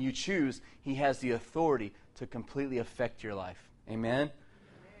 Now, when you choose, he has the authority to completely affect your life. Amen?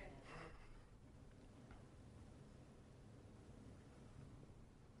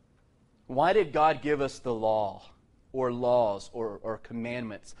 Why did God give us the law or laws or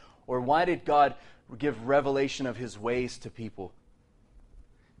commandments? Or why did God give revelation of his ways to people?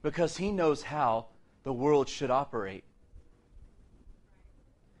 Because he knows how the world should operate.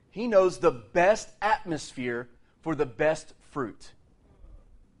 He knows the best atmosphere for the best fruit.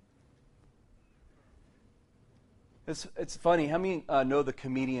 It's funny. How many know the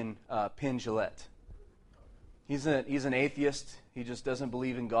comedian Penn Jillette? He's an atheist. He just doesn't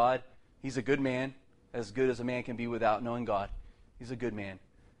believe in God. He's a good man, as good as a man can be without knowing God. He's a good man.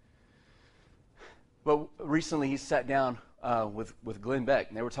 But recently he sat down with Glenn Beck,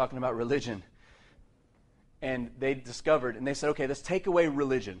 and they were talking about religion. And they discovered, and they said, okay, let's take away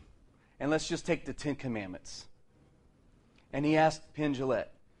religion, and let's just take the 10 Commandments. And he asked Penn Jillette,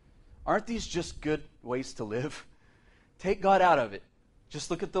 aren't these just good ways to live? Take God out of it. Just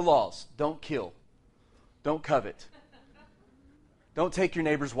look at the laws. Don't kill. Don't covet. Don't take your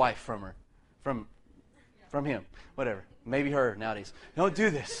neighbor's wife from her. From him. Whatever. Maybe her nowadays. Don't do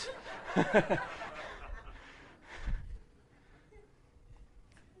this.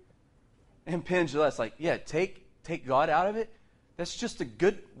 And Penn Jillette's like, yeah, take God out of it? That's just a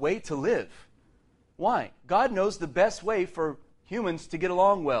good way to live. Why? God knows the best way for humans to get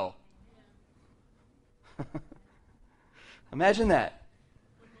along well. Imagine that.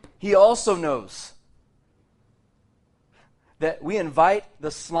 He also knows that we invite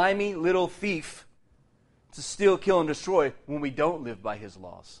the slimy little thief to steal, kill, and destroy when we don't live by his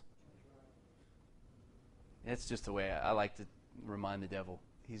laws. That's just the way I like to remind the devil.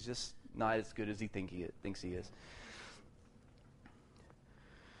 He's just not as good as he thinks he is.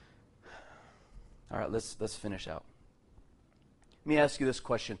 All right, let's finish out. Let me ask you this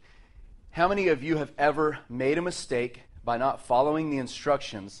question. How many of you have ever made a mistake by not following the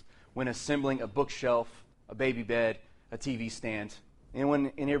instructions when assembling a bookshelf, a baby bed, a TV stand?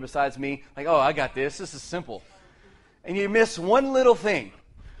 Anyone in here besides me? Like, oh, I got this. This is simple. And you miss one little thing,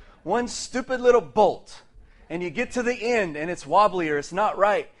 one stupid little bolt, and you get to the end and it's wobbly or it's not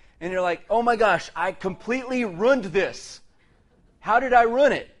right. And you're like, oh my gosh, I completely ruined this. How did I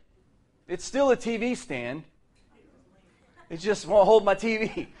ruin it? It's still a TV stand. It just won't hold my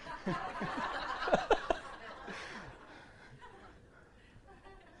TV.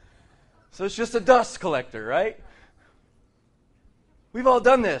 So it's just a dust collector, right? We've all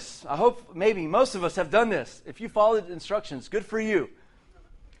done this. I hope maybe most of us have done this. If you followed the instructions, good for you.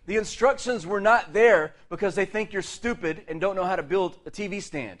 The instructions were not there because they think you're stupid and don't know how to build a TV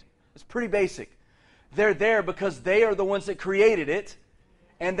stand. It's pretty basic. They're there because they are the ones that created it,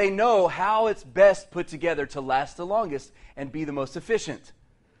 and they know how it's best put together to last the longest and be the most efficient.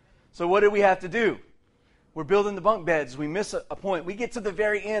 So what do we have to do? We're building the bunk beds. We miss a point. We get to the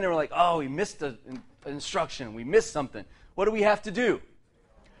very end, and we're like, oh, we missed an instruction. We missed something. What do we have to do?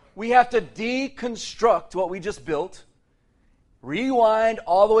 We have to deconstruct what we just built, rewind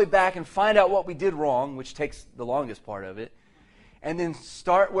all the way back and find out what we did wrong, which takes the longest part of it, and then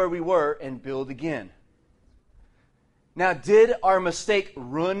start where we were and build again. Now, did our mistake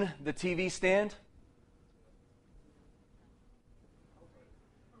ruin the TV stand?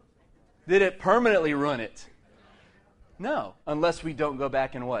 Did it permanently ruin it? No, unless we don't go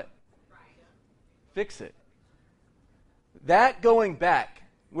back and what? Fix it. That going back,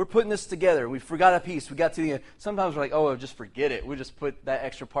 we're putting this together. We forgot a piece. We got to the end. Sometimes we're like, oh, just forget it. We'll just put that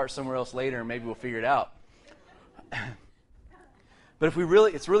extra part somewhere else later and maybe we'll figure it out. But if we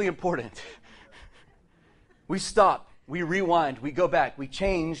really, it's really important. We stop, we rewind, we go back, we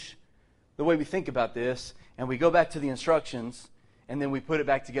change the way we think about this, and we go back to the instructions, and then we put it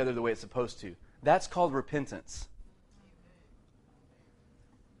back together the way it's supposed to. That's called repentance.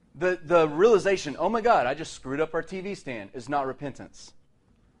 The realization, oh my God, I just screwed up our TV stand, is not repentance.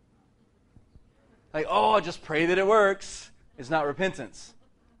 Like, oh, just pray that it works, is not repentance.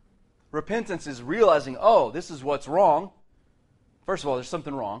 Repentance is realizing, oh, this is what's wrong. First of all, there's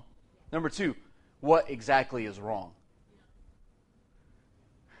something wrong. Number two, what exactly is wrong?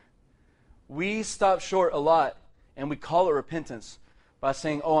 We stop short a lot, and we call it repentance by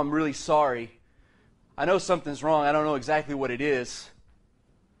saying, oh, I'm really sorry. I know something's wrong. I don't know exactly what it is.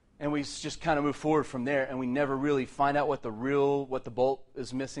 And we just kind of move forward from there, and we never really find out what the bolt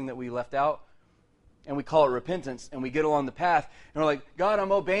is missing that we left out. And we call it repentance, and we get along the path, and we're like, God,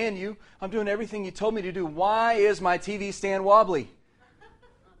 I'm obeying you. I'm doing everything you told me to do. Why is my TV stand wobbly?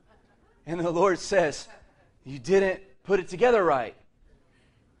 And the Lord says, you didn't put it together right.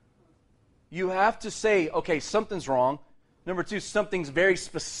 You have to say, okay, something's wrong. Number two, something's very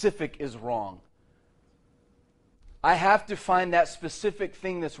specific is wrong. I have to find that specific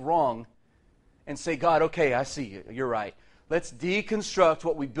thing that's wrong and say, God, okay, I see you. You're right. Let's deconstruct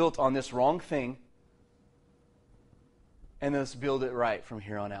what we built on this wrong thing, and let's build it right from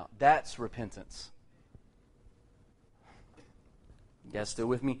here on out. That's repentance. You guys still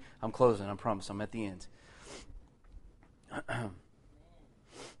with me? I'm closing. I promise. I'm at the end.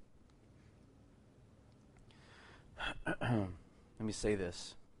 Let me say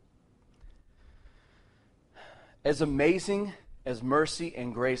this. As amazing as mercy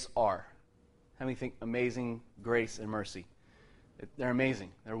and grace are, how many think amazing grace and mercy? They're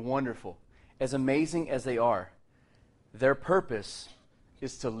amazing. They're wonderful. As amazing as they are, their purpose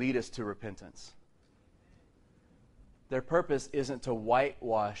is to lead us to repentance. Their purpose isn't to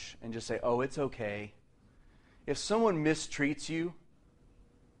whitewash and just say, oh, it's okay. If someone mistreats you,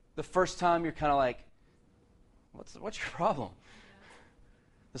 the first time you're kind of like, what's your problem?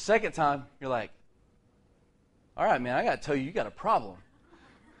 The second time, you're like, all right, man, I got to tell you, you got a problem.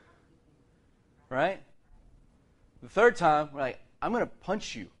 Right? The third time, we're like, I'm going to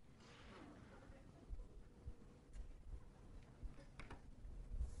punch you.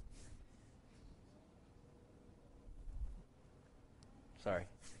 Sorry.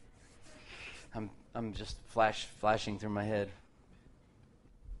 I'm just flashing through my head.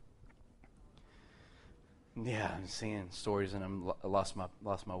 Yeah, I'm seeing stories and I lost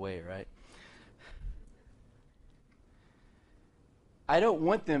my way, right? I don't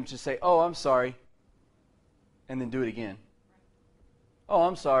want them to say, "Oh, I'm sorry," and then do it again. "Oh,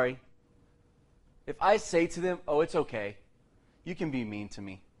 I'm sorry." If I say to them, "Oh, it's okay. You can be mean to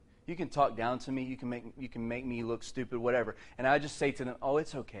me. You can talk down to me. You can make me look stupid, whatever." And I just say to them, "Oh,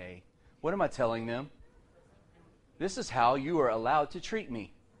 it's okay." What am I telling them? This is how you are allowed to treat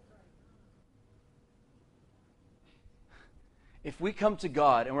me. If we come to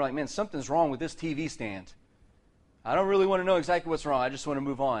God and we're like, "Man, something's wrong with this TV stand. I don't really want to know exactly what's wrong. I just want to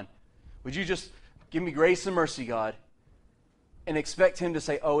move on. Would you just give me grace and mercy, God?" And expect Him to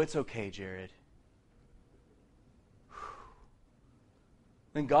say, "Oh, it's okay, Jared."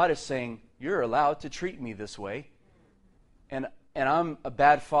 Then God is saying, "You're allowed to treat me this way. And I'm a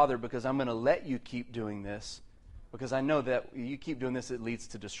bad father because I'm going to let you keep doing this, because I know that you keep doing this, it leads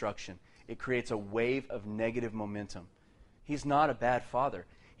to destruction. It creates a wave of negative momentum." He's not a bad father.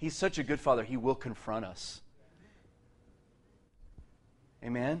 He's such a good father, He will confront us.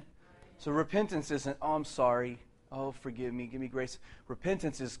 Amen? So repentance isn't, "Oh, I'm sorry. Oh, forgive me. Give me grace."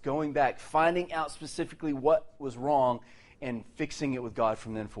 Repentance is going back, finding out specifically what was wrong, and fixing it with God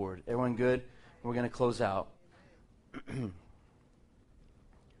from then forward. Everyone good? We're going to close out.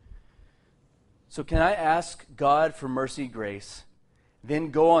 So can I ask God for mercy and grace, then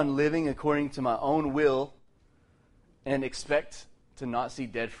go on living according to my own will, and expect to not see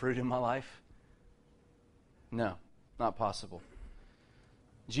dead fruit in my life? No, not possible.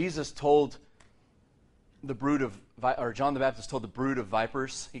 Jesus told the brood of, or John the Baptist told the brood of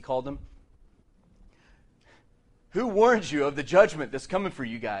vipers, he called them, "Who warned you of the judgment that's coming for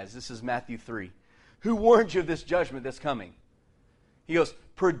you guys?" This is Matthew 3. "Who warned you of this judgment that's coming?" He goes,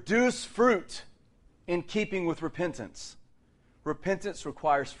 "Produce fruit in keeping with repentance." Repentance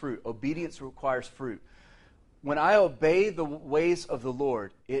requires fruit. Obedience requires fruit. When I obey the ways of the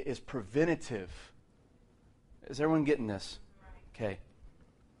Lord, it is preventative. Is everyone getting this? Okay.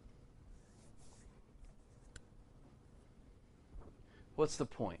 What's the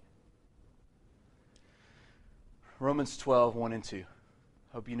point? Romans 12, 1 and 2.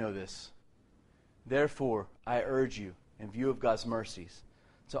 Hope you know this. "Therefore, I urge you, in view of God's mercies,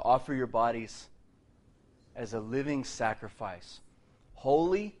 to offer your bodies as a living sacrifice,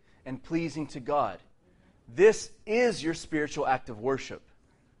 holy and pleasing to God. This is your spiritual act of worship.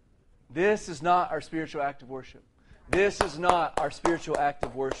 This is not our spiritual act of worship. This is not our spiritual act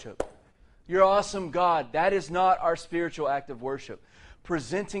of worship. You're awesome, God. That is not our spiritual act of worship.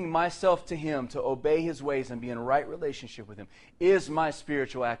 Presenting myself to Him to obey His ways and be in right relationship with Him is my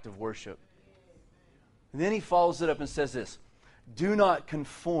spiritual act of worship. And then he follows it up and says this: do not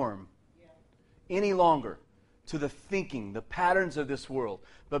conform any longer to the thinking, the patterns of this world,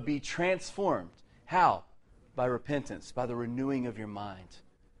 but be transformed. How? By repentance, by the renewing of your mind.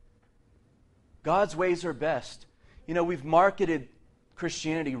 God's ways are best. You know, we've marketed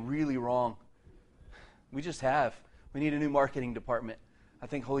Christianity really wrong. We just have. We need a new marketing department. I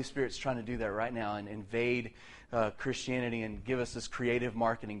think Holy Spirit's trying to do that right now and invade Christianity and give us this creative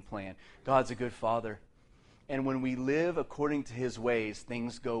marketing plan. God's a good Father. And when we live according to His ways,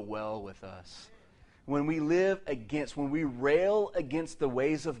 things go well with us. When we rail against the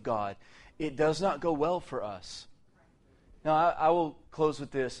ways of God, it does not go well for us. Now, I will close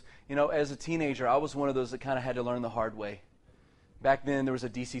with this. You know, as a teenager, I was one of those that kind of had to learn the hard way. Back then, there was a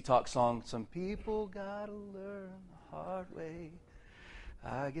DC Talk song, "Some people gotta learn the hard way.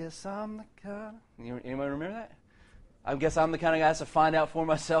 I guess I'm the kind of..." Anyone remember that? I guess I'm the kind of guy that has to find out for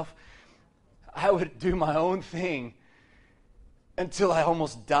myself. I would do my own thing until I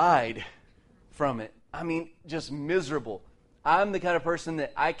almost died from it. I mean, just miserable. I'm the kind of person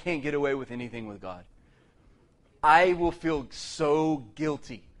that I can't get away with anything with God. I will feel so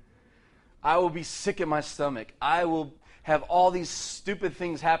guilty. I will be sick at my stomach. I will have all these stupid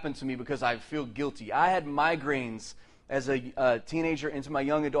things happen to me because I feel guilty. I had migraines as a teenager into my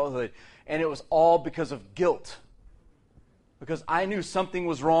young adulthood, and it was all because of guilt. Because I knew something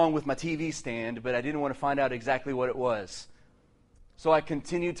was wrong with my TV stand, but I didn't want to find out exactly what it was. So I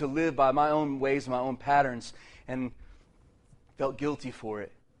continued to live by my own ways, my own patterns, and felt guilty for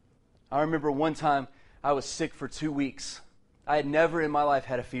it. I remember one time I was sick for 2 weeks. I had never in my life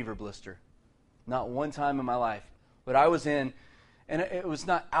had a fever blister. Not one time in my life. But I was in, and it was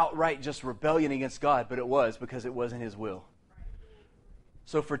not outright just rebellion against God, but it was because it wasn't His will.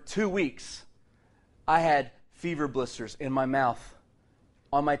 So for 2 weeks, I had fever blisters in my mouth,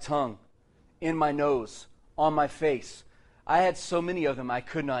 on my tongue, in my nose, on my face. I had so many of them I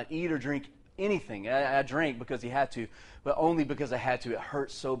could not eat or drink anything. I drank because He had to, but only because I had to. It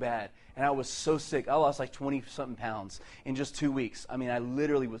hurt so bad. And I was so sick. I lost like 20-something pounds in just 2 weeks. I mean,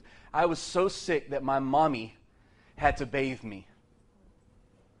 I was so sick that my mommy had to bathe me.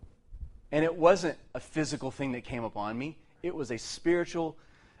 And it wasn't a physical thing that came upon me. It was a spiritual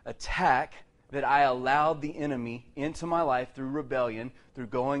attack that I allowed the enemy into my life through rebellion, through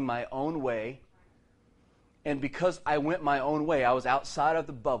going my own way. And because I went my own way, I was outside of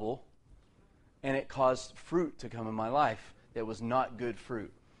the bubble, and it caused fruit to come in my life that was not good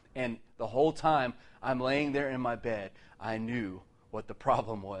fruit. And the whole time I'm laying there in my bed, I knew what the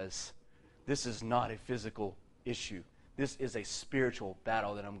problem was. This is not a physical issue. This is a spiritual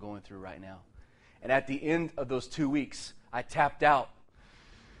battle that I'm going through right now. And at the end of those 2 weeks, I tapped out.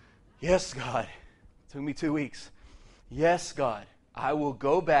 Yes, God. It took me 2 weeks. Yes, God. I will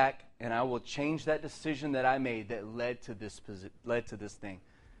go back and I will change that decision that I made that led to this thing.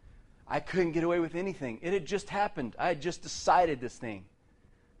 I couldn't get away with anything. It had just happened. I had just decided this thing.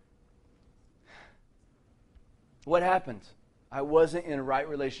 What happened? I wasn't in a right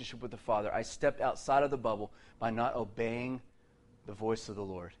relationship with the Father. I stepped outside of the bubble by not obeying the voice of the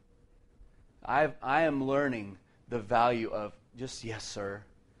Lord. I am learning the value of just, yes, sir.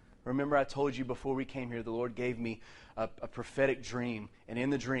 Remember, I told you before we came here, the Lord gave me a prophetic dream. And in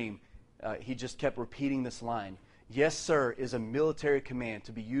the dream, He just kept repeating this line. Yes, sir, is a military command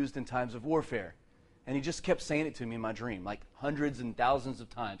to be used in times of warfare. And He just kept saying it to me in my dream, like hundreds and thousands of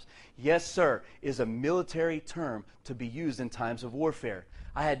times. Yes, sir, is a military term to be used in times of warfare.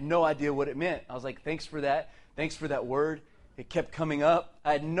 I had no idea what it meant. I was like, thanks for that. Thanks for that word. It kept coming up.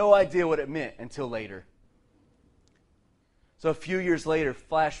 I had no idea what it meant until later. So a few years later,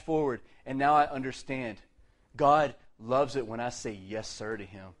 flash forward, and now I understand. God loves it when I say yes, sir, to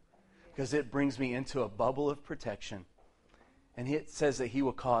Him, because it brings me into a bubble of protection. And it says that He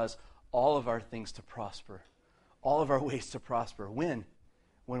will cause all of our things to prosper, all of our ways to prosper. When?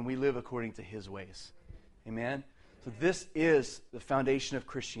 When we live according to His ways. Amen? So this is the foundation of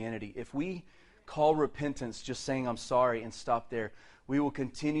Christianity. If we call repentance just saying I'm sorry and stop there, we will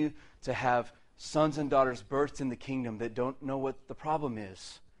continue to have sons and daughters birthed in the kingdom that don't know what the problem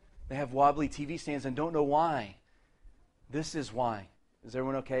is. They have wobbly TV stands and don't know why. This is why. Is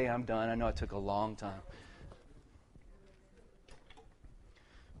everyone okay? I'm done. I know it took a long time.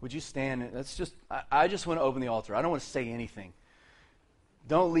 Would you stand? I just want to open the altar. I don't want to say anything.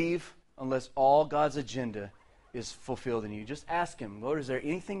 Don't leave unless all God's agenda is fulfilled in you. Just ask him, Lord, is there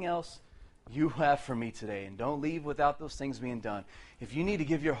anything else you have for me today? And don't leave without those things being done. If you need to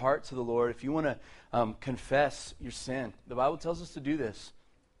give your heart to the Lord, if you want to confess your sin, the Bible tells us to do this.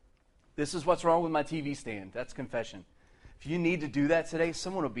 This is what's wrong with my TV stand. That's confession. If you need to do that today,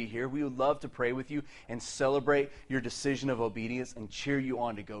 someone will be here. We would love to pray with you and celebrate your decision of obedience and cheer you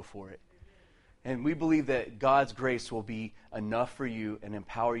on to go for it. And we believe that God's grace will be enough for you and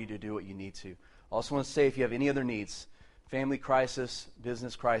empower you to do what you need to. I also want to say, if you have any other needs, family crisis,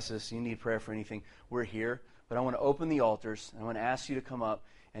 business crisis, you need prayer for anything, we're here. But I want to open the altars, and I want to ask you to come up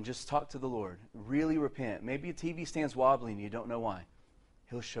and just talk to the Lord. Really repent. Maybe a TV stand's wobbly and you don't know why.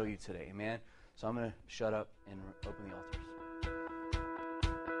 He'll show you today. Amen? So I'm going to shut up and open the altars.